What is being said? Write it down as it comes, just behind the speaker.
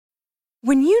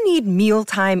When you need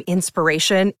mealtime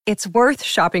inspiration, it's worth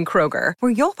shopping Kroger,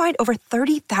 where you'll find over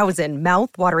 30,000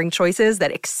 mouth-watering choices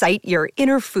that excite your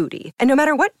inner foodie. And no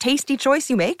matter what tasty choice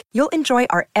you make, you'll enjoy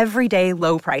our everyday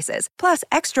low prices, plus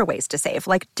extra ways to save,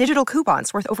 like digital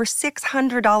coupons worth over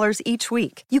 $600 each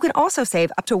week. You can also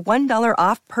save up to $1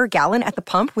 off per gallon at the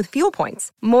pump with fuel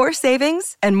points. More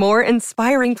savings and more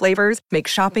inspiring flavors make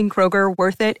shopping Kroger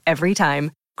worth it every time.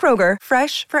 Kroger,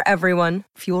 fresh for everyone.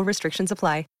 Fuel restrictions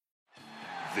apply.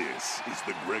 This is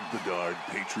the Greg Bedard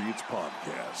Patriots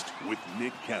Podcast with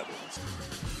Nick Cattles.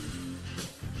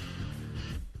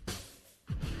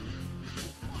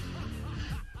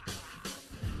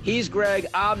 He's Greg,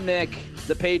 I'm Nick.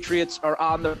 The Patriots are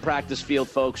on the practice field,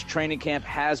 folks. Training camp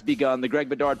has begun. The Greg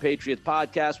Bedard Patriots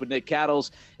Podcast with Nick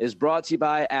Cattles is brought to you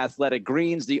by Athletic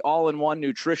Greens, the all-in-one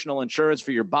nutritional insurance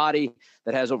for your body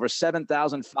that has over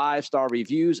 7,000 five-star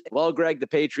reviews. Well, Greg, the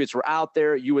Patriots were out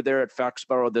there. You were there at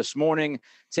Foxborough this morning,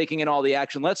 taking in all the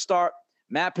action. Let's start.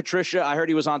 Matt Patricia, I heard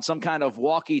he was on some kind of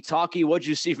walkie-talkie. What did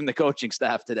you see from the coaching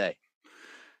staff today?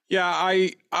 Yeah,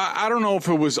 I don't know if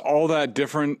it was all that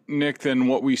different, Nick, than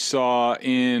what we saw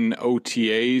in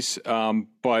OTAs,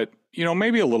 but, you know,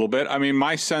 maybe a little bit. I mean,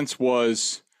 my sense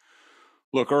was,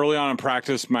 look, early on in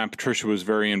practice, Matt Patricia was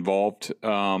very involved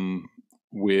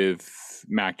with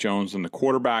Mac Jones and the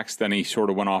quarterbacks. Then he sort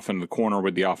of went off into the corner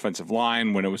with the offensive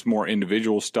line when it was more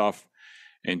individual stuff,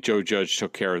 and Joe Judge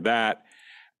took care of that.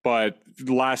 But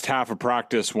the last half of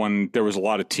practice, when there was a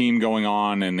lot of team going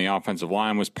on and the offensive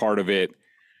line was part of it,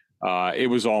 it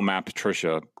was all Matt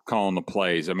Patricia calling the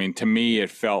plays. I mean, to me,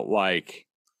 it felt like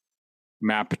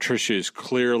Matt Patricia is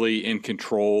clearly in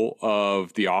control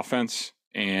of the offense.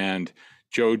 And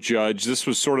Joe Judge, this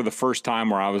was sort of the first time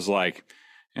where I was like,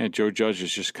 Joe Judge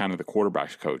is just kind of the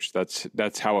quarterback's coach.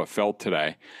 That's how it felt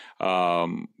today.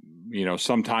 You know,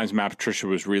 sometimes Matt Patricia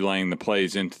was relaying the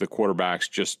plays into the quarterbacks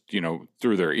just, you know,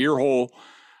 through their ear hole.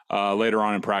 Later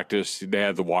on in practice, they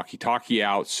had the walkie-talkie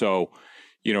out. So,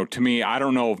 you know, to me, I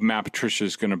don't know if Matt Patricia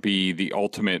is going to be the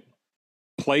ultimate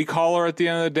play caller at the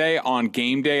end of the day. On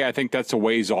game day, I think that's a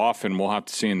ways off, and we'll have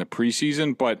to see in the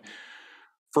preseason. But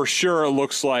for sure, it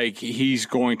looks like he's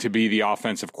going to be the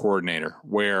offensive coordinator,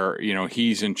 where, you know,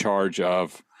 he's in charge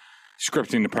of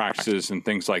scripting the practices and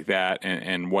things like that,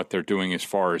 and what they're doing as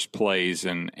far as plays.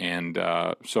 And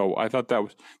so I thought that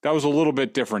was a little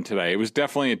bit different today. It was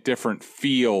definitely a different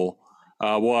feel.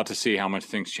 We'll have to see how much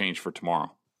things change for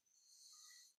tomorrow.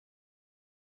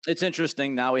 It's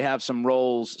interesting. Now we have some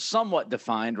roles somewhat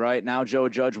defined, right? Now Joe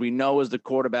Judge, we know, is the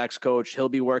quarterback's coach. He'll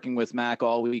be working with Mac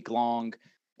all week long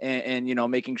and you know,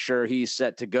 making sure he's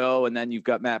set to go. And then you've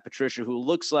got Matt Patricia, who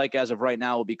looks like, as of right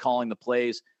now, will be calling the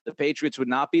plays. The Patriots would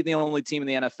not be the only team in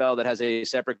the NFL that has a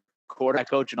separate quarterback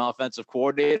coach and offensive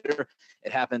coordinator.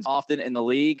 It happens often in the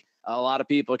league. A lot of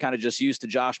people are kind of just used to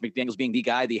Josh McDaniels being the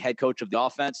guy, the head coach of the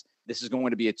offense. This is going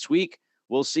to be a tweak.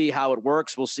 We'll see how it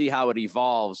works. We'll see how it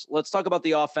evolves. Let's talk about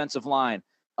the offensive line.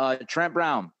 Trent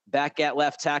Brown, back at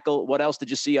left tackle. What else did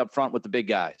you see up front with the big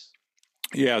guys?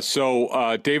 Yeah,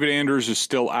 so David Andrews is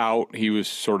still out. He was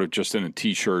sort of just in a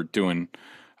T-shirt doing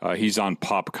he's on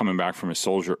PUP coming back from his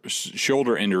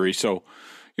shoulder injury. So,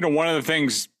 you know, one of the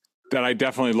things that I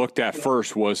definitely looked at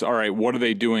first was, all right, what are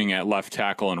they doing at left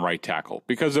tackle and right tackle?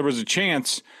 Because there was a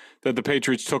chance that the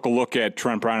Patriots took a look at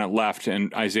Trent Brown at left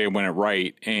and Isaiah Wynn at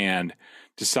right and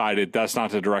decided that's not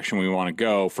the direction we want to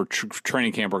go. For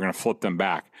training camp, we're going to flip them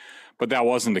back. But that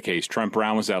wasn't the case. Trent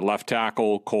Brown was at left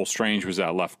tackle. Cole Strange was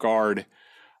at left guard.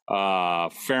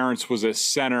 Ferentz was at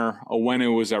center.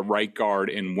 Owenu was at right guard.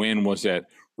 And Wynn was at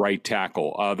right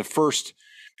tackle.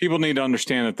 People need to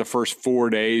understand that the first 4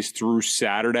 days through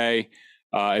Saturday,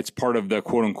 it's part of the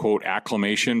quote-unquote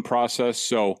acclimation process.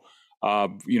 So,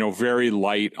 you know, very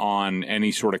light on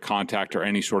any sort of contact or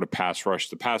any sort of pass rush.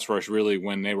 The pass rush really,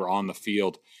 when they were on the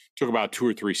field, took about 2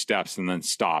 or 3 steps and then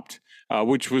stopped,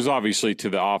 which was obviously to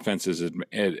the offense's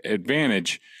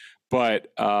advantage.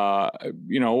 But,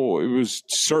 you know, it was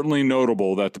certainly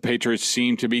notable that the Patriots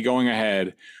seemed to be going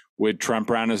ahead with Trent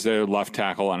Brown as their left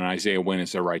tackle and Isaiah Wynn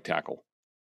as their right tackle.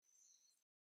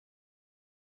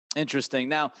 Interesting.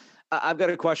 Now, I've got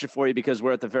a question for you because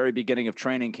we're at the very beginning of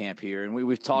training camp here, and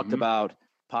we've talked about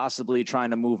possibly trying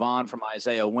to move on from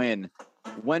Isaiah Wynn.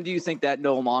 When do you think that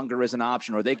no longer is an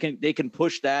option, or they can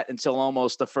push that until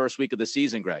almost the first week of the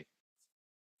season, Greg?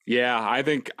 Yeah, I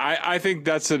think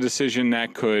that's a decision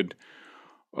that could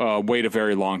wait a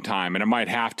very long time, and it might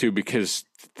have to because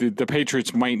the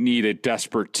Patriots might need a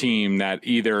desperate team that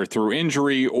either through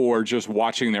injury or just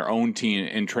watching their own team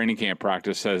in training camp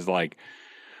practice says, like,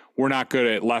 we're not good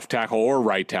at left tackle or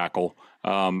right tackle.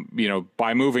 You know,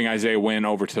 by moving Isaiah Wynn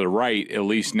over to the right, at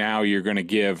least now you're going to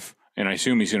give and I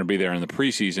assume he's going to be there in the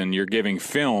preseason, you're giving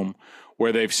film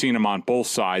where they've seen him on both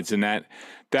sides, and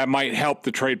that might help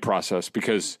the trade process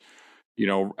because,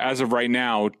 as of right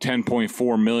now,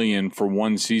 $10.4 million for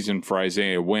one season for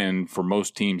Isaiah Wynn for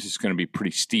most teams is going to be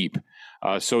pretty steep.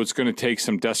 So it's going to take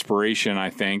some desperation, I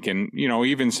think, and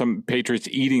even some Patriots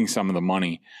eating some of the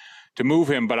money to move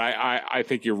him. But I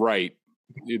think you're right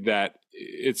that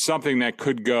it's something that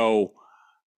could go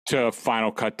to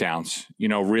final cut downs,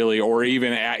 really, or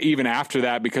even after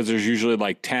that, because there's usually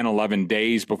like 10, 11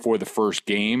 days before the first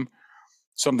game.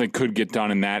 Something could get done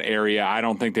in that area. I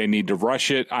don't think they need to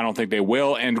rush it. I don't think they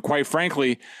will. And quite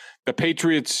frankly, the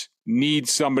Patriots need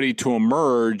somebody to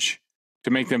emerge to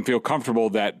make them feel comfortable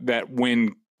that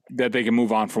they can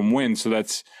move on from Wynn. So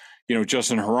that's,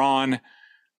 Justin Herron,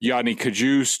 Yadni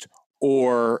Kajust,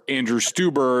 or Andrew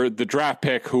Stuber, the draft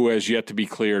pick, who has yet to be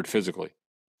cleared physically.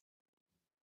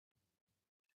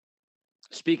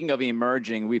 Speaking of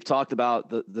emerging, we've talked about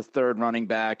the third running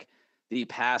back, the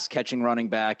pass catching running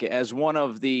back, as one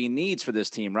of the needs for this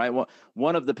team, right?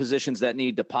 One of the positions that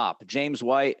need to pop. James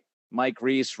White, Mike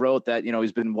Reese wrote that,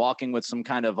 he's been walking with some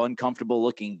kind of uncomfortable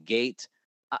looking gait.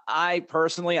 I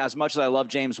personally, as much as I love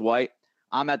James White,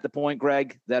 I'm at the point,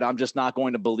 Greg, that I'm just not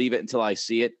going to believe it until I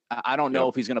see it. I don't know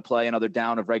if he's going to play another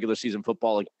down of regular season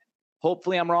football again.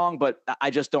 Hopefully I'm wrong, but I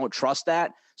just don't trust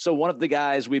that. So one of the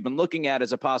guys we've been looking at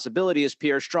as a possibility is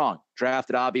Pierre Strong,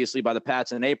 drafted obviously by the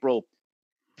Pats in April.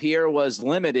 Pierre was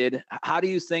limited. How do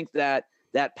you think that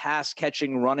pass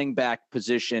catching running back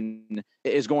position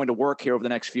is going to work here over the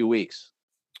next few weeks?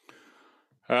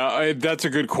 That's a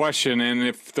good question. And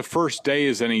if the first day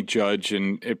is any judge,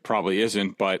 and it probably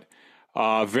isn't, but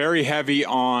very heavy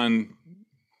on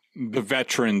the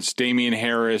veterans, Damian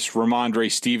Harris, Ramondre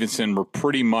Stevenson were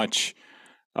pretty much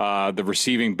the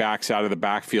receiving backs out of the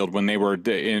backfield when they were,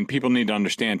 and people need to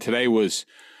understand today was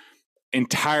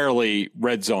entirely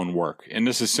red zone work. And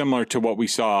this is similar to what we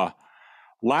saw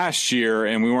last year,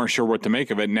 and we weren't sure what to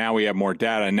make of it. Now we have more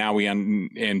data. Now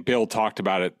and Bill talked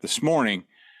about it this morning.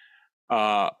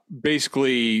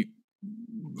 Basically,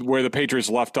 where the Patriots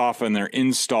left off in their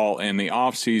install in the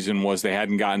offseason was they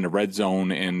hadn't gotten to red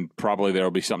zone, and probably there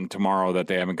will be something tomorrow that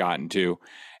they haven't gotten to.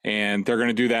 And they're going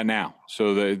to do that now.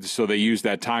 So they used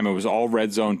that time. It was all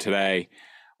red zone today.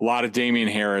 A lot of Damian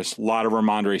Harris, a lot of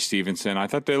Ramondre Stevenson. I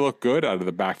thought they looked good out of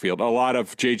the backfield. A lot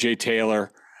of J.J.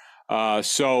 Taylor.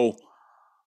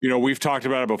 We've talked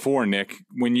about it before, Nick.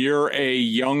 When you're a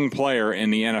young player in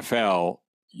the NFL,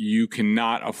 you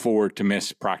cannot afford to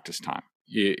miss practice time.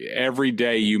 Every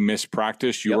day you miss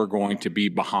practice, you are going to be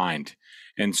behind.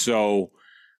 And so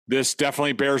this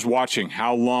definitely bears watching.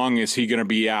 How long is he going to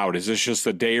be out? Is this just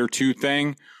a day or two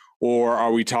thing? Or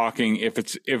are we talking, if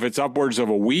it's upwards of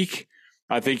a week,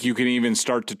 I think you can even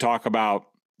start to talk about,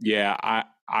 I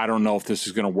don't know if this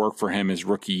is going to work for him his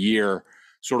rookie year,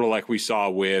 sort of like we saw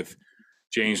with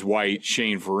James White,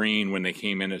 Shane Vereen when they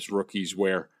came in as rookies,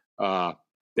 where they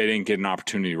didn't get an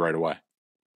opportunity right away.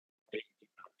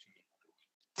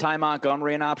 Ty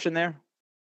Montgomery an option there?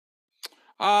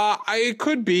 It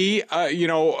could be.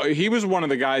 He was one of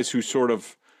the guys who sort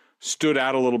of stood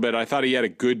out a little bit. I thought he had a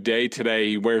good day today.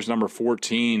 He wears number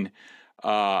 14.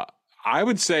 I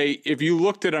would say if you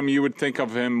looked at him, you would think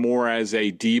of him more as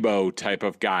a Debo type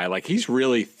of guy. Like, he's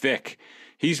really thick.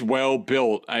 He's well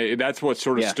built. That's what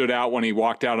sort of stood out when he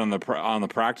walked out on the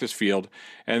practice field.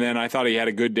 And then I thought he had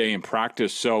a good day in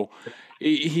practice. So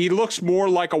he looks more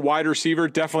like a wide receiver,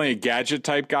 definitely a gadget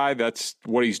type guy. That's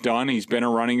what he's done. He's been a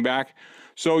running back.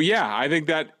 So, I think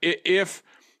that if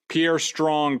Pierre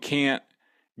Strong can't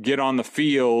get on the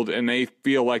field and they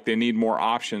feel like they need more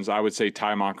options, I would say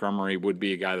Ty Montgomery would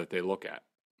be a guy that they look at.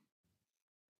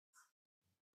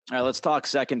 All right, let's talk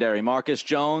secondary. Marcus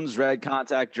Jones, red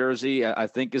contact jersey, I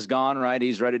think is gone, right?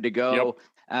 He's ready to go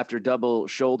after double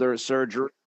shoulder surgery.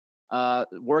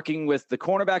 Working with the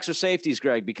cornerbacks or safeties,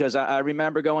 Greg, because I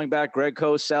remember going back, Greg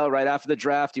Cosell, right after the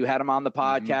draft, you had him on the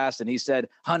podcast, and he said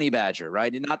Honey Badger,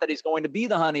 right? And not that he's going to be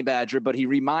the Honey Badger, but he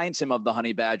reminds him of the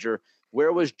Honey Badger.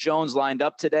 Where was Jones lined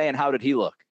up today, and how did he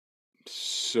look?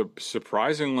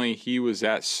 Surprisingly, he was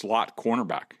at slot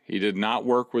cornerback. He did not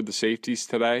work with the safeties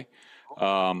today.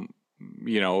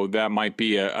 That might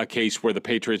be a case where the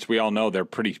Patriots, we all know they're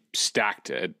pretty stacked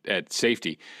at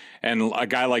safety. And a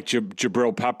guy like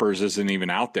Jabril Peppers isn't even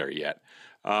out there yet.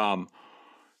 And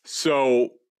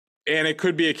it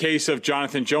could be a case of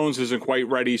Jonathan Jones isn't quite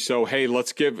ready. So, hey,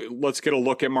 let's get a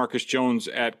look at Marcus Jones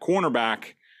at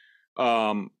cornerback.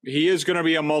 He is going to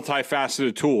be a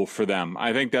multifaceted tool for them.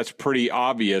 I think that's pretty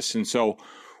obvious. And so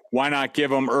why not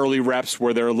give them early reps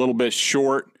where they're a little bit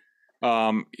short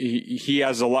He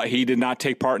has a lot. He did not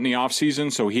take part in the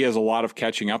offseason, so he has a lot of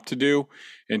catching up to do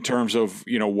in terms of,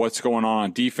 what's going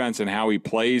on defense and how he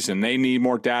plays, and they need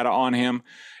more data on him.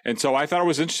 And so I thought it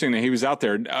was interesting that he was out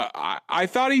there. I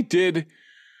thought he did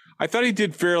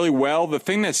fairly well. The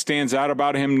thing that stands out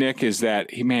about him, Nick, is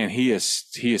that he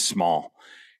is small.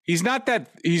 He's not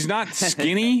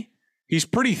skinny. He's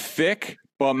pretty thick,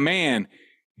 but man,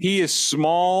 he is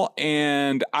small,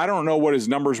 and I don't know what his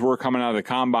numbers were coming out of the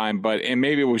combine, and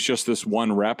maybe it was just this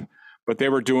one rep, but they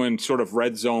were doing sort of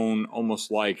red zone,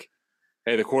 almost like,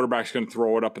 hey, the quarterback's going to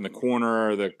throw it up in the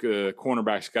corner. The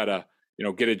cornerback's got to,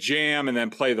 get a jam and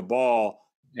then play the ball.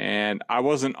 And I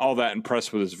wasn't all that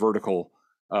impressed with his vertical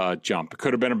jump. It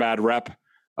could have been a bad rep.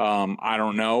 I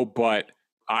don't know, but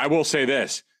I will say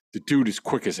this: the dude is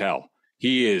quick as hell.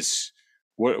 He is.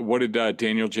 What did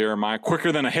Daniel Jeremiah?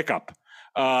 Quicker than a hiccup.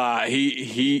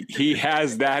 He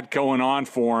has that going on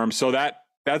for him. So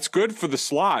that's good for the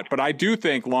slot. But I do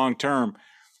think long term,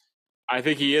 I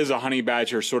think he is a honey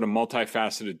badger sort of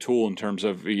multifaceted tool in terms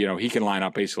of, he can line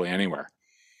up basically anywhere.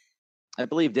 I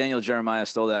believe Daniel Jeremiah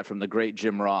stole that from the great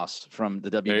Jim Ross from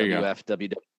the WWF,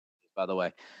 WWE, by the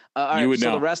way. All right, you would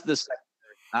know. The rest of this,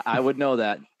 I would know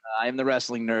that. I am the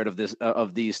wrestling nerd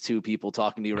of these two people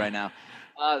talking to you right now.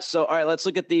 All right, let's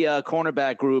look at the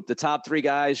cornerback group. The top three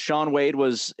guys. Shaun Wade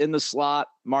was in the slot.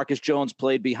 Marcus Jones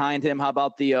played behind him. How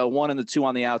about the 1 and the 2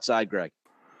 on the outside, Greg?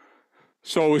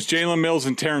 So it was Jalen Mills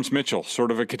and Terrence Mitchell, sort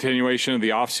of a continuation of the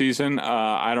offseason.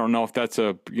 I don't know if that's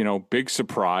a big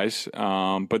surprise,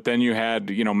 but then you had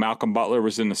Malcolm Butler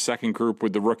was in the second group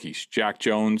with the rookies, Jack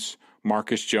Jones,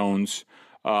 Marcus Jones.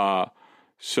 So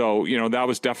that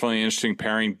was definitely an interesting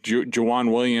pairing.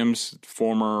 Juwan Williams,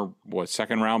 former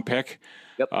second round pick.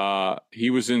 Yep.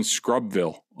 He was in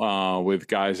Scrubville with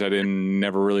guys I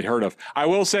never really heard of. I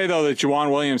will say though that Juwan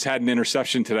Williams had an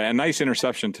interception today, a nice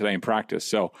interception today in practice.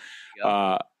 So.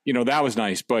 That was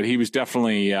nice, but he was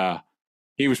definitely,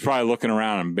 he was probably looking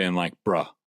around and being like, bruh,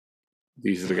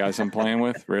 these are the guys I'm playing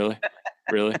with? Really?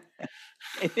 Really?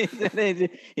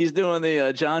 He's doing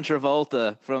the John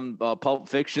Travolta from Pulp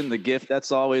Fiction, the gif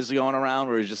that's always going around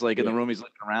where he's just like in the room, he's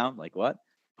looking around like, what?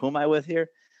 Who am I with here?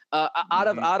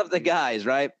 Out of the guys,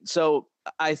 right? So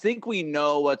I think we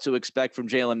know what to expect from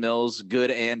Jalen Mills,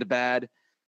 good and bad.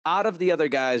 Out of the other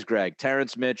guys, Greg,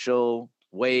 Terrence Mitchell,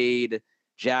 Wade,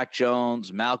 Jack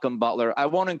Jones, Malcolm Butler. I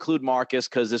won't include Marcus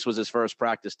because this was his first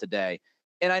practice today.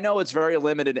 And I know it's very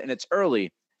limited and it's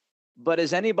early, but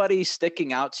is anybody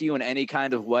sticking out to you in any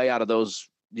kind of way out of those,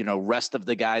 rest of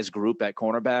the guys group at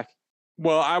cornerback?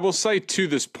 Well, I will say to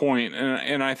this point,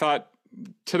 and I thought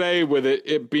today with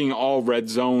it being all red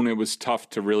zone, it was tough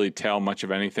to really tell much of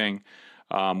anything.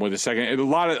 With the second, a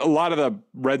lot of the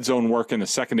red zone work in the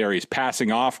secondary is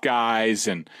passing off guys,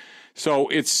 and so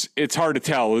it's hard to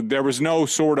tell. There was no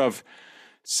sort of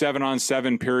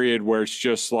 7-on-7 period where it's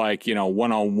just like,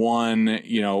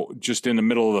 1-on-1, just in the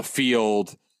middle of the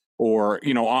field or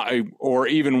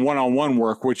even one-on-one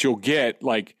work, which you'll get a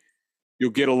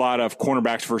lot of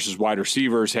cornerbacks versus wide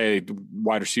receivers. Hey, the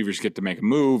wide receivers get to make a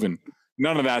move and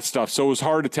none of that stuff. So it was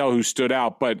hard to tell who stood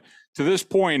out. But to this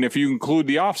point, if you include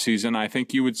the offseason, I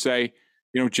think you would say,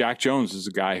 Jack Jones is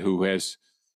a guy who has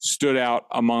stood out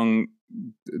among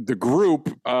the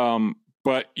group,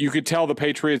 but you could tell the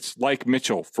Patriots like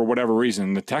Mitchell for whatever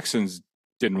reason. The Texans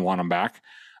didn't want him back.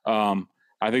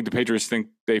 I think the Patriots think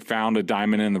they found a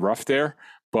diamond in the rough there,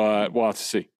 but we'll have to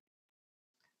see.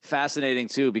 Fascinating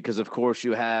too, because of course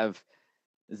you have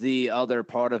the other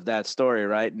part of that story,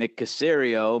 right? Nick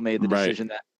Caserio made the decision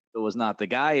that it was not the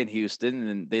guy in Houston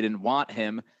and they didn't want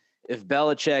him. If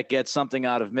Belichick gets something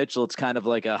out of Mitchell, it's kind of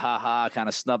like a ha-ha, kind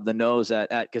of snub the nose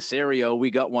at Caserio.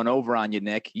 We got one over on you,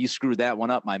 Nick. You screwed that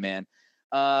one up, my man.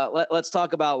 Let's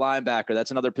talk about linebacker.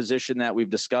 That's another position that we've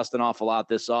discussed an awful lot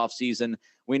this offseason.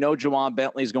 We know Juwan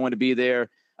Bentley is going to be there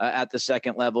at the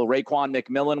second level. Raekwon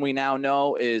McMillan, we now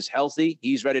know, is healthy.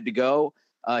 He's ready to go.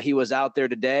 He was out there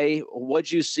today.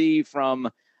 What'd you see from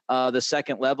the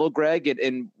second level, Greg?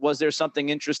 And was there something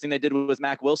interesting they did with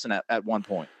Mack Wilson at one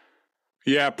point?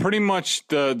 Yeah, pretty much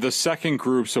the second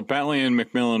group. So Bentley and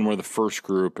McMillan were the first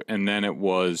group, and then it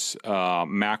was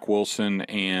Mack Wilson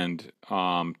and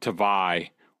Tavai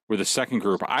were the second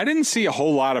group. I didn't see a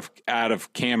whole lot out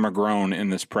of Cam McGrone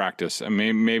in this practice. I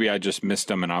mean, maybe I just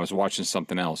missed him and I was watching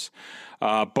something else.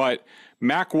 But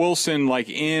Mack Wilson,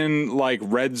 in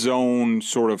red zone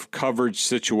sort of coverage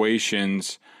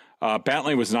situations,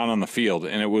 Bentley was not on the field,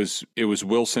 and it was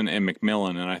Wilson and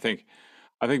McMillan. And I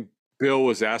think Bill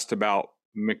was asked about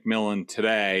McMillan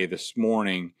this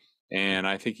morning, and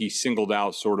I think he singled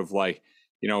out sort of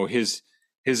his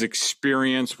his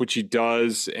experience, which he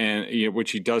does, and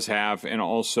which he does have, and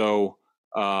also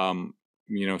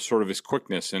sort of his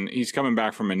quickness. And he's coming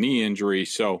back from a knee injury,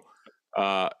 so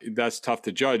that's tough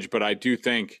to judge. But I do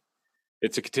think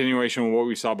it's a continuation of what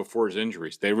we saw before his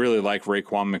injuries. They really like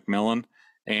Raekwon McMillan,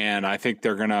 and I think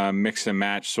they're going to mix and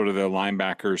match sort of their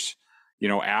linebackers,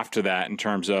 after that in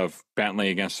terms of Bentley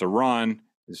against the run.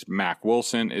 Is Mac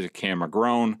Wilson? Is it Cam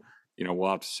McGrone? We'll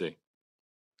have to see.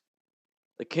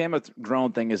 The Cam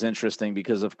McGrone thing is interesting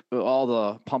because of all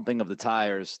the pumping of the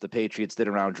tires the Patriots did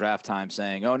around draft time,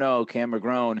 saying, oh, no, Cam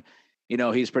McGrone,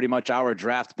 he's pretty much our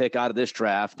draft pick out of this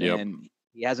draft. Yep. And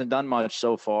he hasn't done much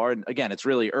so far. And again, it's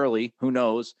really early. Who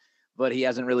knows? But he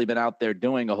hasn't really been out there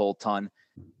doing a whole ton.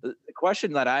 The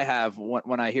question that I have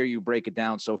when I hear you break it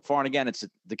down so far, and again,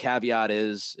 the caveat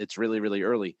is it's really, really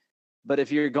early. But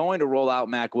if you're going to roll out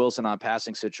Mac Wilson on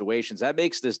passing situations, that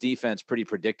makes this defense pretty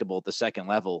predictable at the second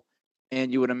level.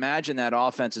 And you would imagine that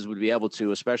offenses would be able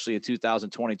to, especially in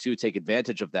 2022, take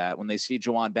advantage of that. When they see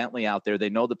Juwan Bentley out there, they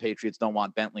know the Patriots don't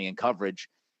want Bentley in coverage.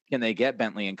 Can they get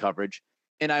Bentley in coverage?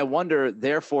 And I wonder,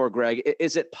 therefore, Greg,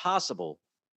 is it possible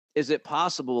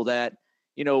that,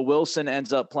 Wilson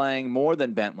ends up playing more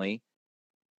than Bentley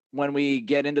when we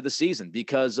get into the season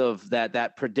because of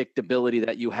that predictability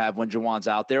that you have when Juwan's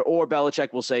out there? Or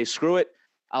Belichick will say, screw it,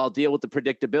 I'll deal with the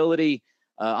predictability.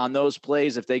 On those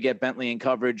plays, if they get Bentley in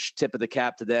coverage, tip of the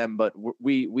cap to them. But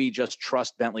we just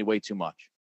trust Bentley way too much.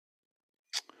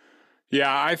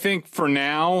 Yeah, I think for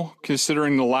now,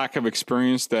 considering the lack of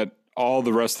experience that all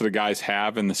the rest of the guys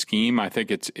have in the scheme, I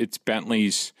think it's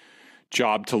Bentley's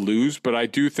job to lose. But I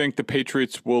do think the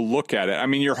Patriots will look at it. I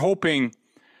mean, you're hoping.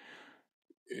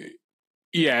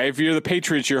 Yeah, if you're the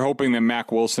Patriots, you're hoping that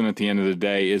Mac Wilson at the end of the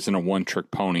day isn't a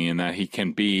one-trick pony and that he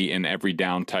can be an every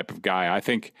down type of guy. I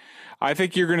think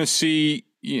you're going to see,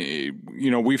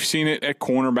 we've seen it at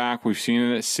cornerback, we've seen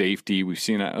it at safety, we've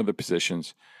seen it at other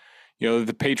positions.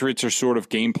 The Patriots are sort of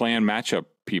game plan matchup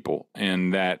people,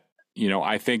 and that,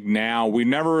 I think now we've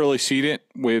never really seen it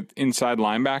with inside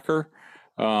linebacker.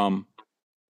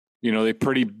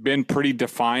 They've been pretty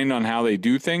defined on how they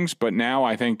do things, but now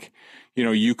I think,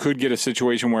 you could get a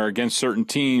situation where against certain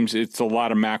teams, it's a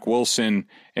lot of Mac Wilson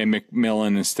and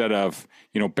McMillan instead of,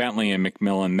 Bentley and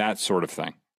McMillan, that sort of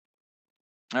thing.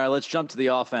 All right, let's jump to the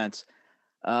offense.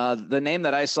 The name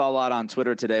that I saw a lot on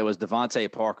Twitter today was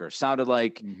Devontae Parker. Sounded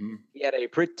like he had a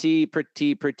pretty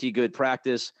good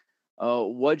practice.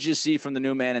 What'd you see from the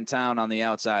new man in town on the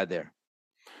outside there?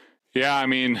 Yeah, I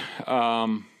mean,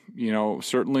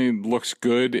 certainly looks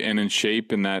good and in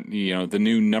shape in that, the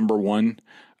new number 1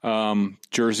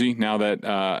 jersey now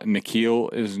that Nikhil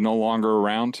is no longer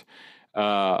around.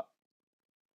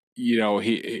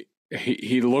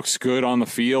 He looks good on the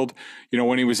field.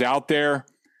 When he was out there,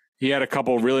 he had a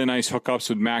couple of really nice hookups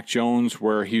with Mac Jones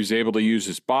where he was able to use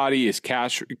his body, his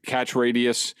catch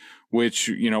radius, which,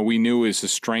 we knew is the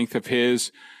strength of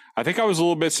his. I think I was a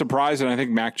little bit surprised, and I think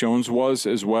Mac Jones was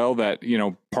as well, that,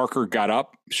 Parker got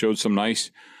up, showed some nice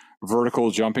vertical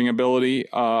jumping ability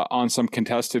on some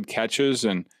contested catches,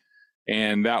 and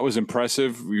that was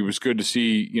impressive. It was good to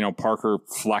see, Parker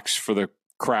flex for the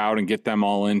crowd and get them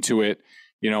all into it,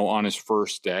 on his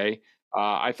first day.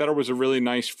 I thought it was a really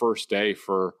nice first day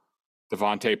for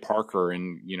Devontae Parker.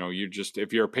 And,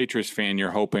 if you're a Patriots fan,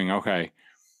 you're hoping, okay,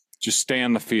 just stay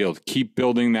on the field, keep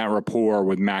building that rapport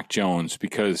with Mac Jones,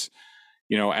 because,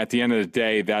 at the end of the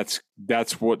day, that's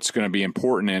what's going to be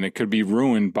important. And it could be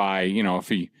ruined by,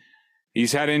 if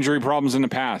he's had injury problems in the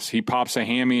past, he pops a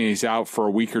hammy and he's out for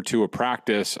a week or two of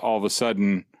practice. All of a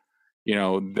sudden,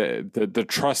 the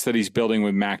trust that he's building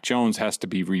with Mac Jones has to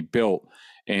be rebuilt.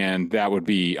 And that would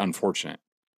be unfortunate.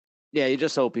 Yeah, you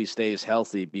just hope he stays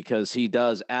healthy, because he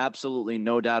does, absolutely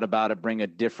no doubt about it, bring a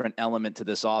different element to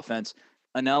this offense,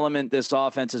 an element this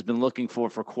offense has been looking for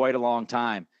quite a long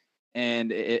time.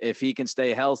 And if he can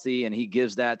stay healthy and he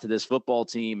gives that to this football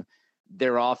team,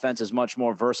 their offense is much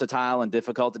more versatile and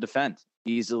difficult to defend,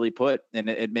 easily put, and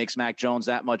it makes Mac Jones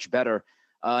that much better.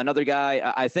 Another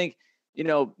guy, I think,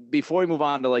 before we move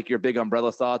on to like your big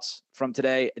umbrella thoughts from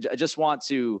today, I just want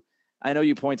to, I know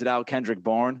you pointed out Kendrick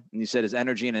Bourne and you said his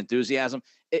energy and enthusiasm.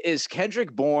 Is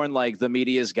Kendrick Bourne like the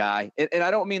media's guy? And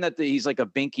I don't mean that he's like a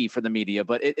binky for the media,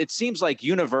 but it seems like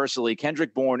universally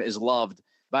Kendrick Bourne is loved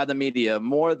by the media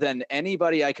more than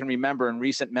anybody I can remember in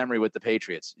recent memory with the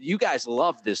Patriots. You guys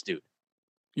love this dude.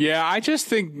 Yeah, I just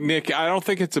think, Nick, I don't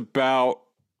think it's about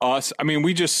us. I mean,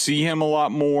 we just see him a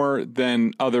lot more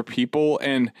than other people,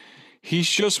 and he's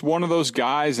just one of those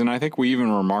guys, and I think we even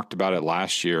remarked about it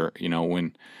last year,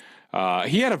 when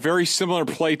he had a very similar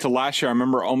play to last year. I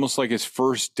remember almost like his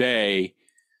first day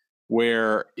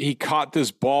where he caught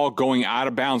this ball going out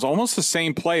of bounds, almost the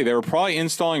same play. They were probably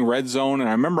installing red zone, and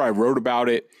I remember I wrote about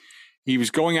it. He was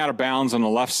going out of bounds on the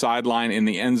left sideline in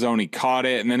the end zone. He caught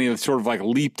it, and then he sort of like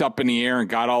leaped up in the air and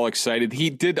got all excited. He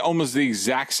did almost the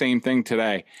exact same thing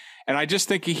today. And I just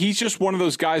think he's just one of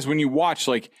those guys when you watch,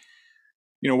 like,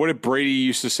 you know, what did Brady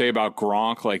used to say about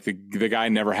Gronk? Like the guy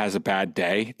never has a bad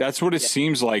day. That's what it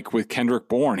seems like with Kendrick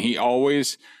Bourne. He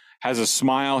always has a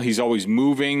smile. He's always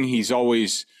moving. He's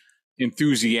always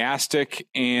enthusiastic.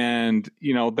 And,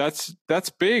 you know, that's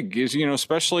big, is, you know,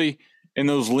 especially in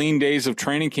those lean days of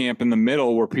training camp in the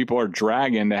middle where people are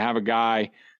dragging, to have a guy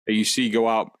that you see go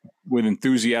out with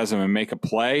enthusiasm and make a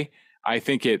play. I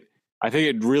think it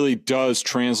really does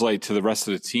translate to the rest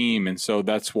of the team. And so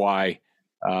that's why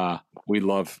we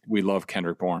love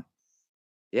Kendrick Bourne.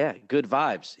 Yeah, good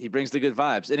vibes. He brings the good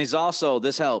vibes, and he's also,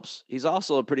 this helps, he's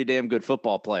also a pretty damn good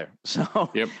football player. So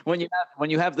when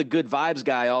you have the good vibes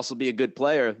guy also be a good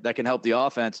player that can help the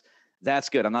offense, that's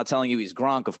good. I'm not telling you he's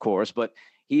Gronk, of course, but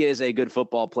he is a good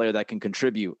football player that can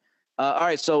contribute. All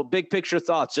right, so big picture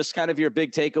thoughts, just kind of your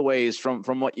big takeaways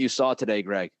from what you saw today,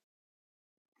 Greg.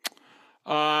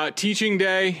 Teaching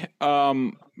day,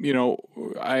 you know,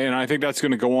 and I think that's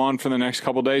going to go on for the next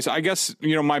couple of days. I guess,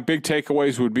 you know, my big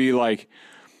takeaways would be like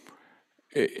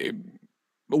a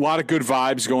lot of good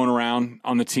vibes going around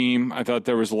on the team. I thought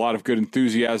there was a lot of good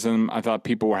enthusiasm. I thought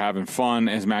people were having fun,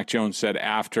 as Mac Jones said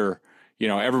after. You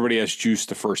know, everybody has juice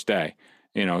the first day.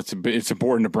 You know, it's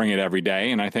important to bring it every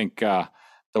day, and I think the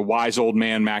wise old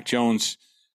man Mac Jones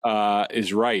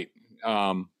is right.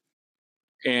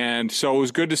 And so it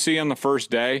was good to see on the first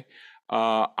day.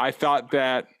 I thought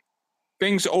that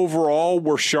things overall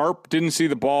were sharp. Didn't see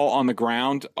the ball on the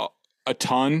ground a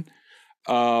ton.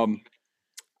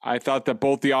 I thought that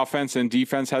both the offense and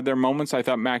defense had their moments. I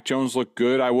thought Mac Jones looked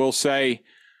good. I will say,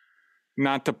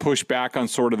 not to push back on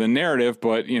sort of the narrative,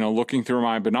 but, you know, looking through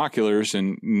my binoculars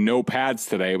and no pads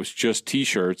today, it was just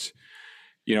T-shirts.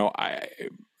 You know,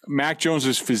 Mac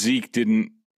Jones's physique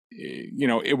didn't, you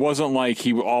know, it wasn't like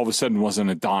he all of a sudden was an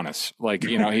Adonis. Like,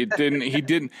 you know, he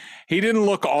didn't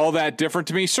look all that different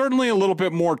to me. Certainly a little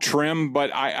bit more trim,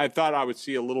 but I thought I would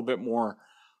see a little bit more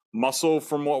muscle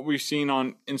from what we've seen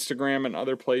on Instagram and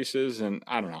other places. And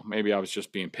I don't know, maybe I was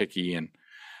just being picky, and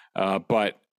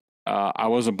but I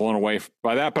wasn't blown away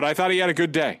by that. But I thought he had a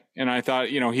good day, and I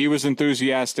thought, you know, he was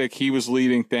enthusiastic. He was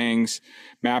leading things.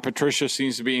 Matt Patricia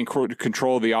seems to be in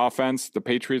control of the offense. The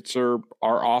Patriots are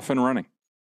off and running.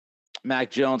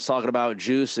 Mac Jones talking about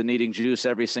juice and needing juice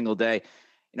every single day.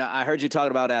 You know, I heard you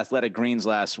talking about Athletic Greens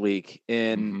last week,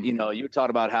 and, you know, you talked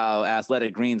about how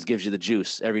Athletic Greens gives you the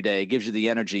juice every day. It gives you the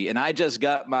energy. And I just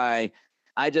got my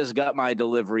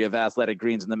delivery of Athletic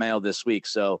Greens in the mail this week.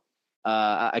 So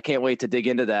I can't wait to dig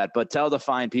into that. But tell the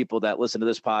fine people that listen to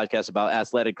this podcast about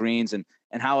Athletic Greens and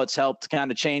how it's helped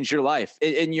kind of change your life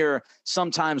in your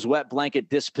sometimes wet blanket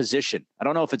disposition. I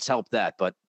don't know if it's helped that,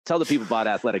 but tell the people about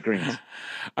Athletic Greens.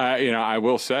 You know, I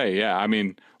will say, yeah. I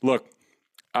mean, look,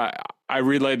 I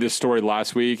relayed this story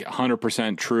last week.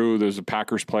 100% true. There's a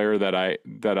Packers player that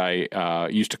I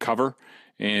used to cover,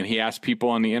 and he asked people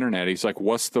on the internet. He's like,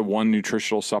 "What's the one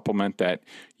nutritional supplement that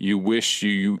you wish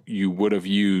you would have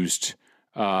used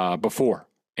before?"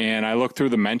 And I looked through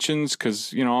the mentions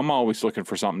because, you know, I'm always looking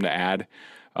for something to add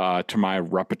to my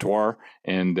repertoire,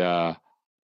 and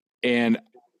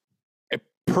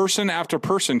person after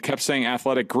person kept saying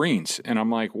Athletic Greens. And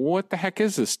I'm like, what the heck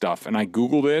is this stuff? And I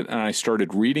Googled it and I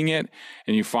started reading it,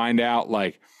 and you find out,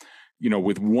 like, you know,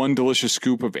 with one delicious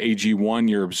scoop of AG1,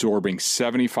 you're absorbing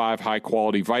 75 high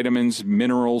quality vitamins,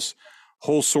 minerals,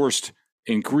 whole sourced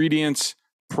ingredients,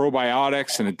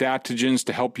 probiotics, and adaptogens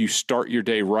to help you start your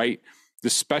day right.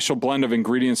 This special blend of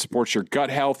ingredients supports your gut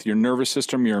health, your nervous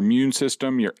system, your immune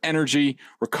system, your energy,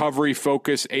 recovery,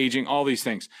 focus, aging, all these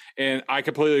things. And I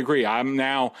completely agree. I've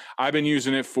been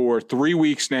using it for 3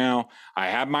 weeks now. I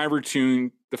have my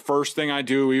routine. The first thing I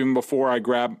do, even before I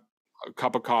grab a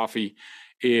cup of coffee,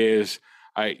 is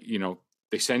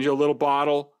they send you a little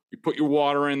bottle. You put your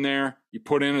water in there. You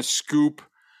put in a scoop.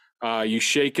 You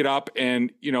shake it up.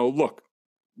 And, you know, look,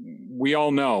 we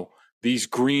all know these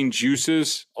green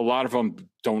juices, a lot of them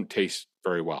don't taste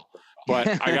very well. But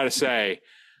I gotta say,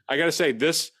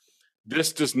 this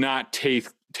does not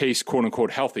taste quote unquote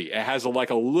healthy. It has a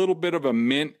little bit of a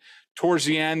mint towards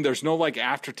the end. There's no like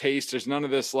aftertaste. There's none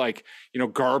of this like, you know,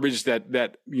 garbage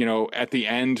that, you know, at the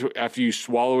end after you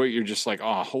swallow it, you're just like,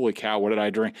 oh, holy cow, what did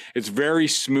I drink? It's very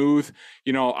smooth.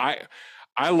 You know, I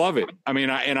love it. I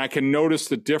mean, I can notice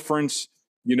the difference,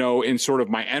 you know, in sort of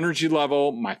my energy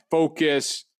level, my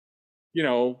focus, you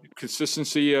know,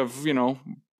 consistency of, you know,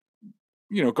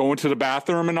 going to the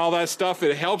bathroom and all that stuff.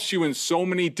 It helps you in so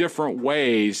many different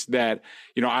ways that,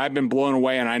 I've been blown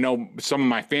away. And I know some of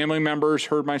my family members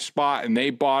heard my spot and they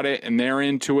bought it and they're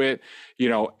into it.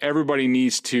 Everybody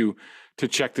needs to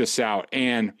check this out.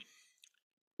 And,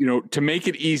 to make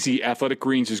it easy, Athletic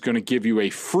Greens is going to give you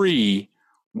a free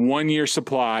 1-year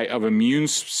supply of immune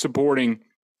supporting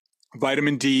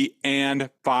vitamin D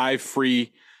and 5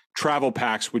 free travel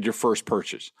packs with your first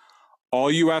purchase.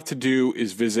 All you have to do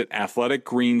is visit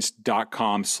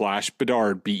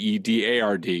athleticgreens.com/Bedard,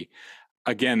 Bedard.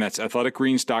 Again, that's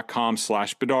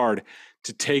athleticgreens.com/Bedard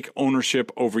to take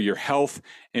ownership over your health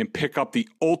and pick up the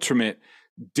ultimate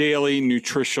daily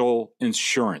nutritional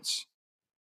insurance.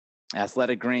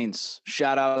 Athletic Greens.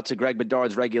 Shout out to Greg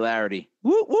Bedard's regularity.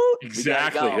 Woo, woo.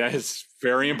 Exactly. That is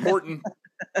very important.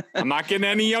 I'm not getting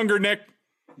any younger, Nick.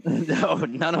 No,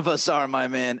 none of us are, my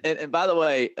man. And by the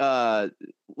way,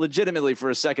 legitimately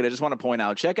for a second, I just want to point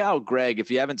out, check out Greg. If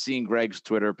you haven't seen Greg's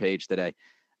Twitter page today,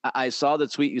 I saw the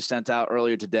tweet you sent out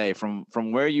earlier today from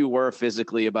where you were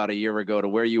physically about a year ago to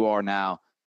where you are now.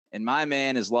 And my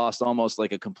man has lost almost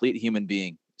like a complete human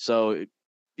being. So,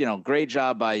 great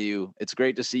job by you. It's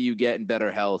great to see you get in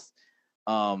better health.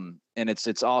 And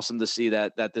it's awesome to see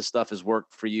that this stuff has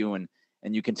worked for you and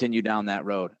you continue down that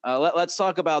road. Let's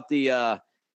talk about the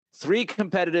 3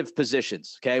 competitive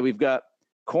positions. Okay. We've got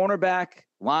cornerback,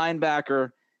 linebacker,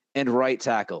 and right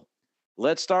tackle.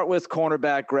 Let's start with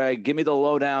cornerback, Greg. Give me the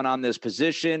lowdown on this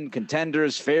position,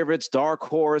 contenders, favorites, dark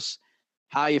horse.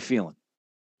 How you feeling?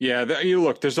 Yeah,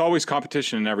 look, there's always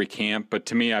competition in every camp, but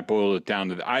to me, I boiled it down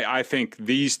to I think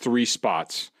these 3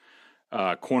 spots,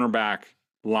 cornerback,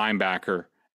 linebacker,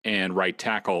 and right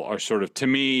tackle are sort of, to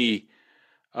me,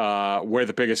 where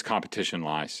the biggest competition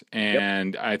lies.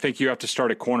 And I think you have to start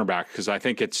at cornerback because I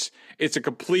think it's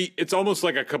almost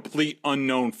like a complete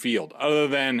unknown field other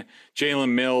than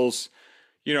Jalen Mills,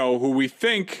 who we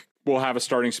think will have a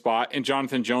starting spot, and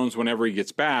Jonathan Jones, whenever he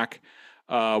gets back,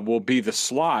 will be the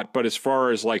slot. But as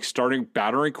far as like starting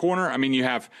battering corner, I mean, you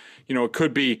have, it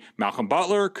could be Malcolm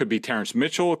Butler, could be Terrence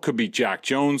Mitchell, it could be Jack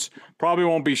Jones. Probably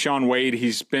won't be Sean Wade.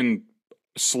 He's been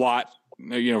slot,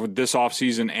 this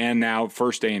offseason and now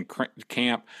first day in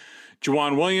camp.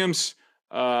 Juwan Williams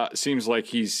seems like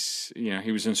he's,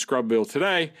 he was in Scrubville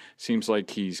today. Seems like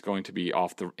he's going to be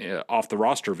off the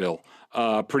rosterville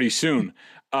pretty soon.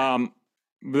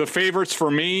 The favorites for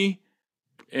me,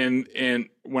 and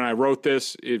when I wrote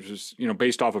this, it was,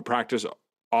 based off of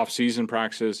off-season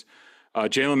practices,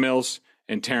 Jalen Mills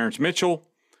and Terrence Mitchell.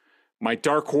 My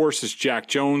dark horse is Jack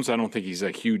Jones. I don't think he's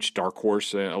a huge dark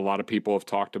horse. A lot of people have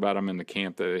talked about him in the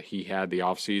camp that he had the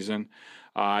offseason.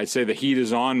 I'd say the heat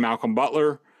is on Malcolm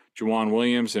Butler, Juwan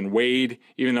Williams, and Wade,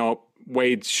 even though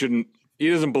Wade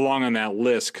doesn't belong on that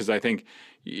list because I think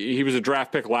he was a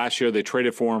draft pick last year. They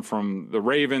traded for him from the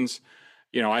Ravens.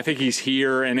 I think he's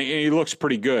here and he looks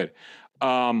pretty good.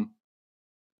 And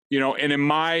in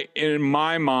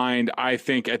my mind, I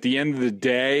think at the end of the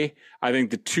day, I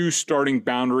think the 2 starting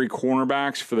boundary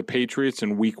cornerbacks for the Patriots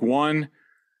in week 1,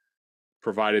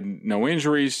 provided no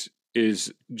injuries,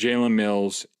 is Jalen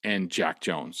Mills and Jack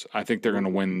Jones. I think they're going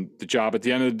to win the job at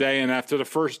the end of the day. And after the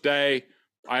first day,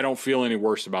 I don't feel any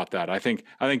worse about that. I think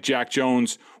Jack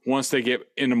Jones, once they get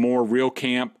into more real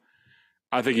camp,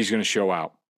 I think he's going to show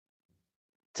out.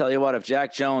 Tell you what, if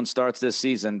Jack Jones starts this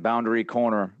season boundary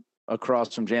corner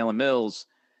across from Jalen Mills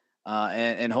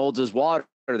and holds his water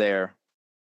there,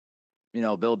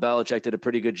 Bill Belichick did a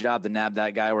pretty good job to nab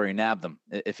that guy where he nabbed him.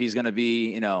 If he's going to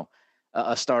be,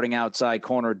 a starting outside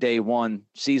corner day 1,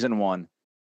 season 1,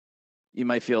 you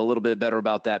might feel a little bit better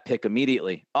about that pick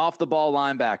immediately. Off the ball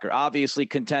linebacker, obviously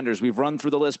contenders. We've run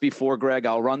through the list before, Greg.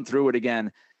 I'll run through it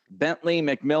again. Bentley,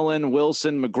 McMillan,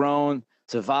 Wilson, McGrone,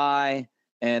 Tavai,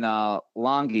 and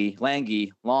Langi.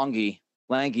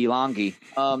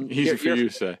 Easy for you to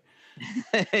say.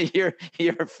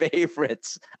 Your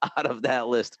favorites out of that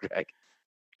list, Greg.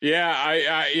 Yeah,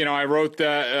 I wrote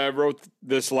that. I wrote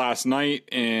this last night,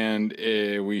 and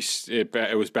it was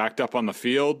backed up on the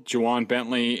field. Juwan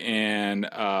Bentley and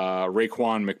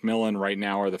Raekwon McMillan right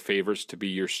now are the favorites to be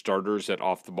your starters at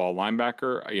off the ball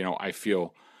linebacker. I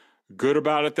feel good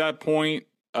about at that point.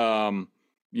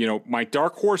 My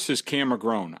dark horse is Cam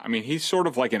McGrone. I mean, he's sort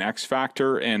of like an X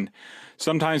factor. And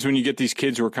sometimes when you get these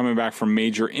kids who are coming back from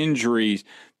major injuries,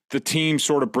 the team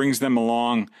sort of brings them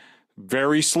along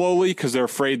very slowly because they're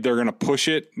afraid they're going to push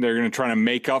it. They're going to try to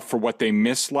make up for what they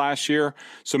missed last year.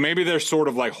 So maybe they're sort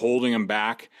of like holding him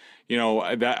back.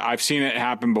 That I've seen it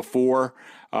happen before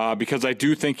because I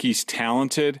do think he's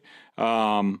talented. But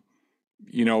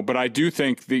I do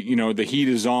think that, the heat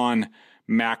is on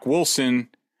Mack Wilson,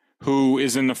 who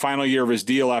is in the final year of his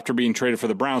deal after being traded for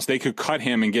the Browns. They could cut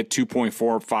him and get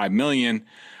 $2.45 million.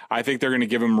 I think they're going to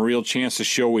give him a real chance to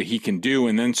show what he can do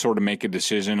and then sort of make a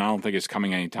decision. I don't think it's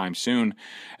coming anytime soon.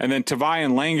 And then Tavai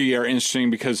and Lange are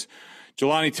interesting because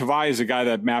Jelani Tavai is a guy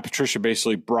that Matt Patricia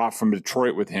basically brought from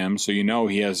Detroit with him. So,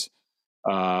 he has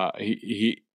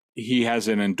he has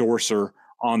an endorser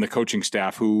on the coaching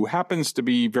staff who happens to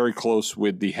be very close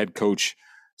with the head coach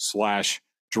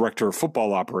 / director of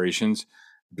football operations,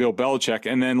 Bill Belichick.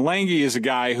 And then Lange is a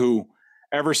guy who,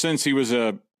 ever since he was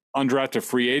a undrafted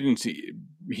free agency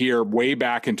here way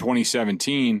back in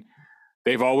 2017,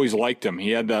 they've always liked him.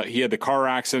 He had the car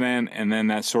accident, and then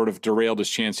that sort of derailed his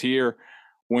chance here.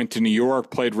 Went to New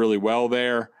York, played really well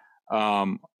there.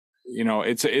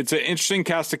 It's an interesting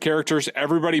cast of characters.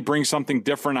 Everybody brings something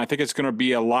different. I think it's going to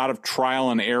be a lot of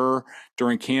trial and error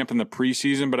during camp in the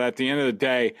preseason. But at the end of the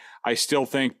day, I still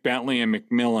think Bentley and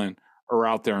McMillan are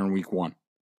out there in week 1.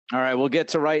 All right, we'll get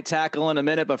to right tackle in a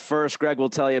minute. But first, Greg will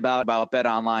tell you about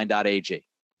betonline.ag.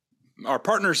 Our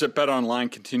partners at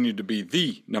BetOnline continue to be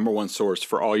the number one source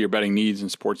for all your betting needs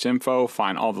and sports info.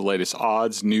 Find all the latest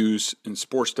odds, news, and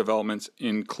sports developments,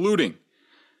 including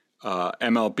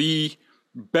MLB,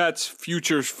 bets,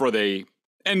 futures for the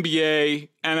NBA,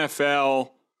 NFL,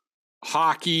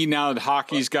 hockey. Now that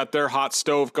hockey's got their hot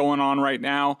stove going on right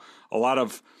now, a lot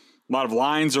of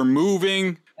lines are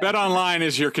moving. BetOnline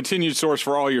is your continued source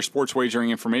for all your sports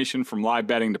wagering information, from live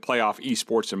betting to playoff,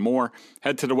 esports, and more.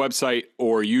 Head to the website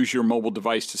or use your mobile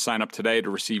device to sign up today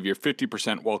to receive your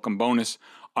 50% welcome bonus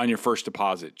on your first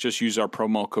deposit. Just use our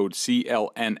promo code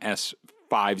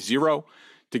CLNS50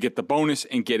 to get the bonus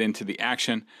and get into the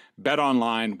action.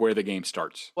 BetOnline, where the game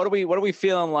starts. What are we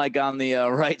feeling like on the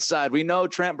right side? We know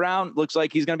Trent Brown looks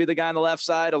like he's going to be the guy on the left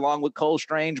side, along with Cole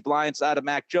Strange, blind side of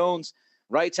Mac Jones.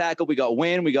 Right tackle, we got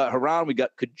Wynn, we got Haran, we got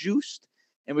Kajust,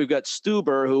 and we've got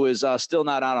Stuber, who is still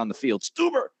not out on the field.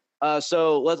 Stuber!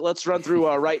 So let's run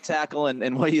through right tackle,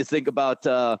 and what do you think about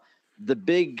the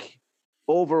big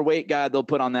overweight guy they'll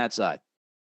put on that side?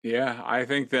 Yeah, I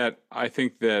think that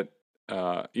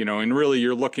and really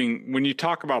you're looking, when you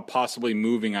talk about possibly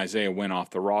moving Isaiah Wynn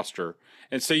off the roster,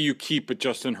 and say you keep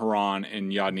Justin Haran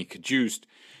and Yadni Kajust,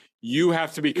 you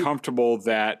have to be comfortable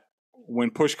that when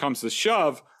push comes to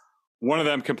shove, one of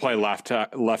them can play left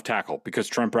tackle, because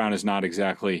Trent Brown is not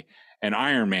exactly an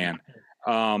Iron Man.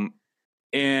 We'll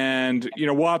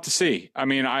have to see. I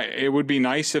mean, it would be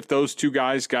nice if those two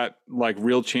guys got like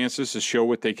real chances to show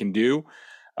what they can do.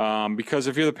 Because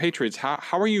if you're the Patriots, how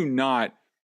are you not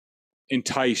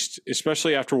enticed,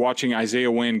 especially after watching Isaiah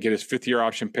Wynn get his 5th-year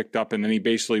option picked up, and then he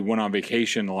basically went on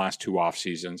vacation the last 2 off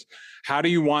seasons? How do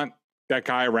you want that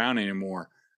guy around anymore,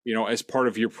 as part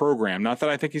of your program? Not that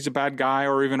I think he's a bad guy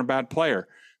or even a bad player,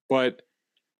 but,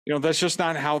 that's just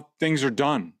not how things are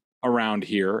done around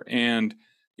here. And,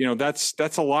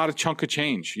 that's a lot of chunk of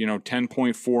change,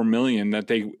 $10.4 million that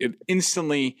they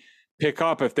instantly pick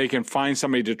up if they can find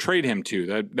somebody to trade him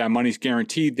to. That money's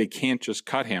guaranteed. They can't just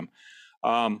cut him.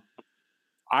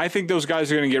 I think those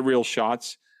guys are going to get real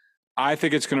shots. I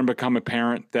think it's going to become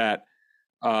apparent that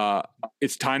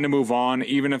it's time to move on,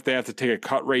 even if they have to take a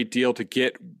cut rate deal to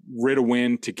get rid of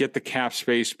Wynn, to get the cap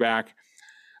space back.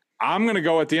 I'm going to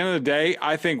go, at the end of the day,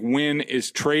 I think Wynn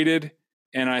is traded,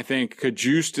 and I think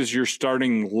Kajust is your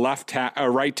starting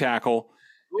right tackle,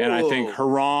 and I think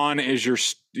Haran is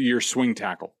your swing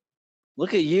tackle.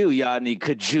 Look at you, Yadni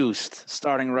Kajust,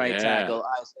 starting right tackle.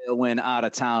 Isaiah Wynn out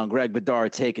of town. Greg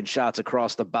Bedard taking shots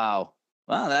across the bow.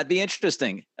 Wow, that'd be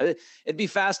interesting. It'd be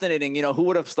fascinating. Who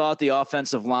would have thought the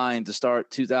offensive line to start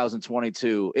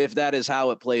 2022, if that is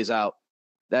how it plays out,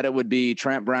 that it would be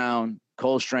Trent Brown,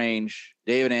 Cole Strange,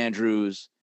 David Andrews,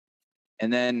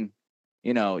 and then,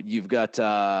 you've got,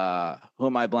 who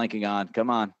am I blanking on? Come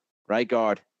on, right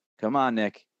guard. Come on,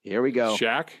 Nick. Here we go.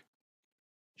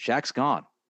 Shaq's gone.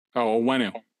 Oh,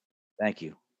 Owenu. Thank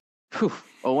you.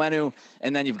 Owenu,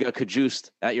 and then you've got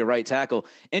Kajust at your right tackle.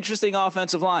 Interesting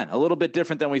offensive line. A little bit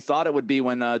different than we thought it would be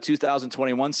when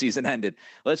 2021 season ended.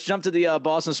 Let's jump to the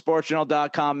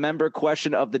BostonSportsJournal.com member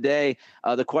question of the day.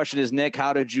 The question is, Nick,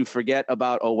 how did you forget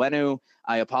about Owenu?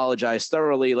 I apologize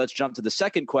thoroughly. Let's jump to the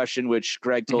second question, which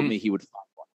Greg told me he would find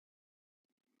one.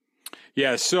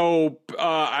 Yeah, so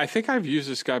I think I've used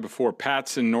this guy before.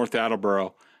 Pat's in North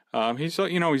Attleboro. He's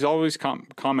always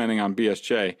commenting on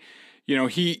BSJ.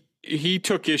 He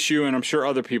took issue, and I'm sure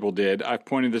other people did. I've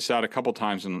pointed this out a couple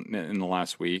times in the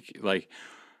last week. Like,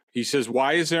 he says,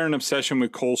 why is there an obsession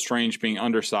with Cole Strange being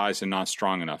undersized and not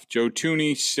strong enough? Joe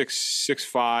Tooney,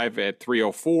 6'5" at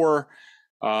 304,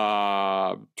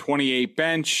 28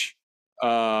 bench,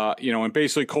 and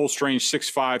basically Cole Strange,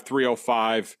 6'5",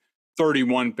 305,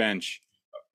 31 bench.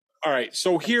 all right.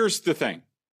 So here's the thing.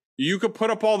 You could put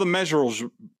up all the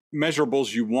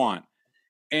measurables you want.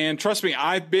 And trust me,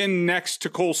 I've been next to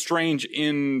Cole Strange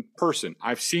in person.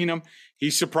 I've seen him.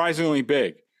 He's surprisingly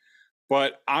big.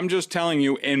 But I'm just telling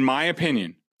you, in my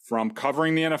opinion, from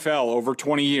covering the NFL over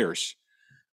 20 years,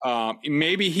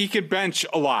 maybe he could bench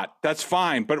a lot. That's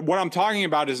fine. But what I'm talking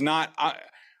about is not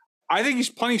I think he's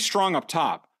plenty strong up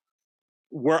top.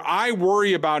 Where I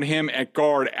worry about him at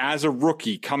guard as a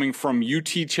rookie coming from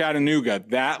UT Chattanooga,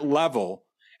 that level,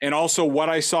 and also what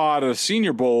I saw out of the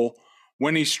Senior Bowl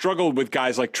when he struggled with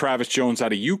guys like Travis Jones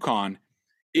out of UConn,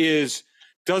 is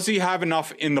does he have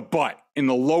enough in the butt, in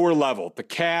the lower level, the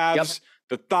calves,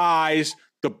 the thighs,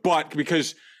 the butt?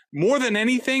 Because more than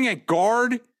anything at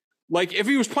guard, like if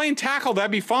he was playing tackle,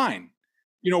 that'd be fine.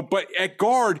 But at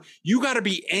guard, you got to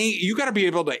be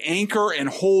able to anchor and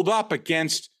hold up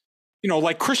against,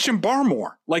 like Christian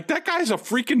Barmore. Like that guy's a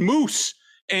freaking moose.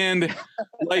 And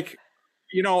like,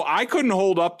 I couldn't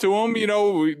hold up to him,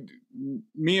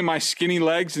 me and my skinny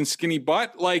legs and skinny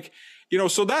butt. Like,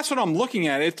 so that's what I'm looking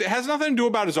at. It has nothing to do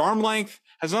about his arm length,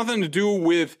 has nothing to do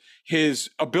with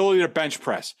his ability to bench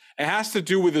press. It has to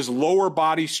do with his lower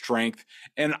body strength.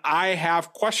 And I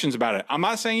have questions about it. I'm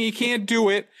not saying he can't do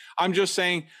it. I'm just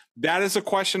saying that is a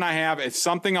question I have. It's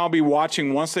something I'll be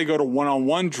watching once they go to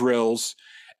one-on-one drills.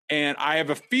 And I have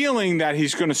a feeling that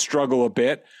he's going to struggle a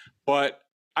bit, but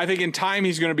I think in time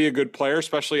he's going to be a good player,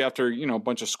 especially after, a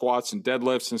bunch of squats and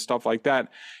deadlifts and stuff like that,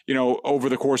 over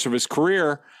the course of his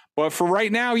career. But for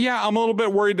right now, yeah, I'm a little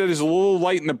bit worried that he's a little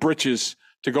light in the britches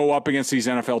to go up against these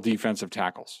NFL defensive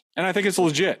tackles. And I think it's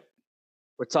legit.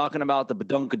 We're talking about the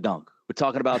badunkadunk. We're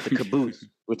talking about the caboose.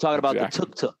 We're talking about the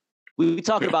tuk-tuk. We're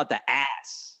talking about the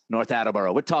ass, North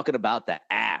Attleboro. We're talking about the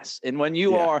ass. And when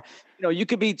you are, you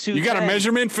could be 210. You got a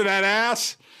measurement for that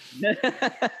ass?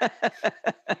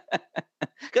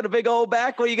 Got a big old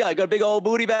back? What do you got? Got a big old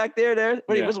booty back there?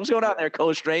 What's going on there,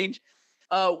 Cole Strange?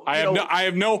 I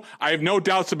have no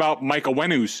doubts about Mike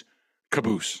Owenu's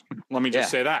caboose. Let me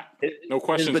just say that. No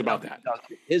questions about that.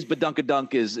 His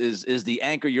badunkadunk is the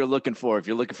anchor you're looking for if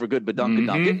you're looking for good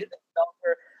badunkadunk.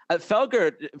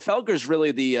 Felger's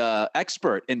really the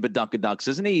expert in badunkadunks,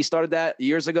 isn't he? He started that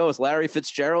years ago with Larry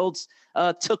Fitzgerald's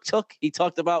tuk-tuk. He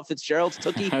talked about Fitzgerald's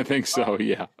tookie. I think so,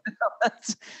 yeah.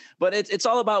 But it's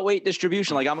all about weight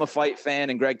distribution. Like I'm a fight fan,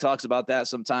 and Greg talks about that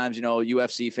sometimes,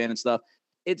 UFC fan and stuff.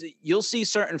 You'll see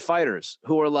certain fighters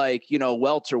who are like,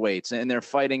 welterweights, and they're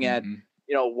fighting at,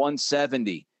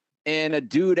 170. And a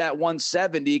dude at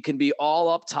 170 can be all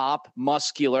up top,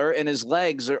 muscular, and his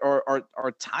legs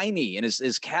are tiny, and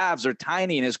his calves are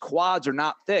tiny, and his quads are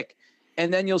not thick.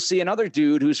 And then you'll see another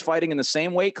dude who's fighting in the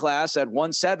same weight class at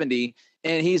 170,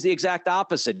 and he's the exact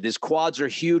opposite. His quads are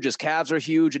huge, his calves are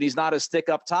huge, and he's not as thick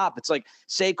up top. It's like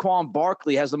Saquon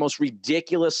Barkley has the most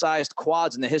ridiculous-sized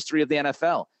quads in the history of the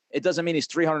NFL. It doesn't mean he's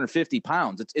 350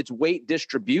 pounds. It's weight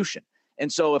distribution.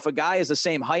 And so if a guy is the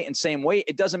same height and same weight,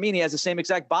 it doesn't mean he has the same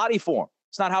exact body form.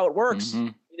 It's not how it works. Mm-hmm.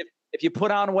 If you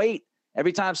put on weight,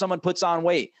 every time someone puts on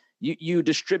weight, you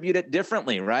distribute it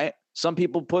differently, right? Some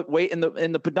people put weight in the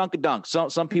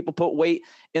padunkadunk. Some people put weight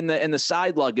in the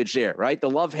side luggage there, right? The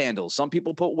love handles. Some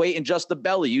people put weight in just the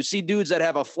belly. You see dudes that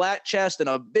have a flat chest and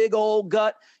a big old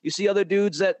gut. You see other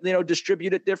dudes that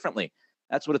distribute it differently.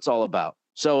 That's what it's all about.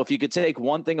 So if you could take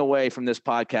one thing away from this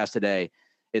podcast today,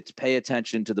 it's pay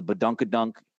attention to the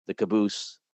badunkadunk, the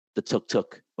caboose, the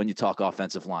tuk-tuk when you talk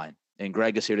offensive line. And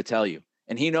Greg is here to tell you.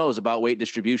 And he knows about weight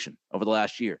distribution over the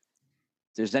last year.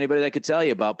 If there's anybody that could tell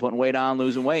you about putting weight on,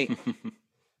 losing weight,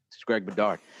 it's Greg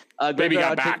Bedard. Baby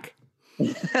got back.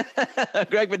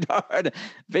 Greg Bedard,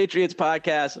 Patriots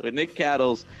podcast with Nick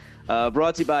Cattles,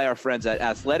 brought to you by our friends at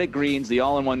Athletic Greens, the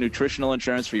all-in-one nutritional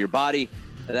insurance for your body.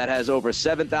 That has over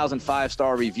 7,000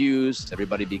 five-star reviews.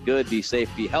 Everybody be good, be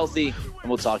safe, be healthy, and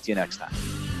we'll talk to you next time.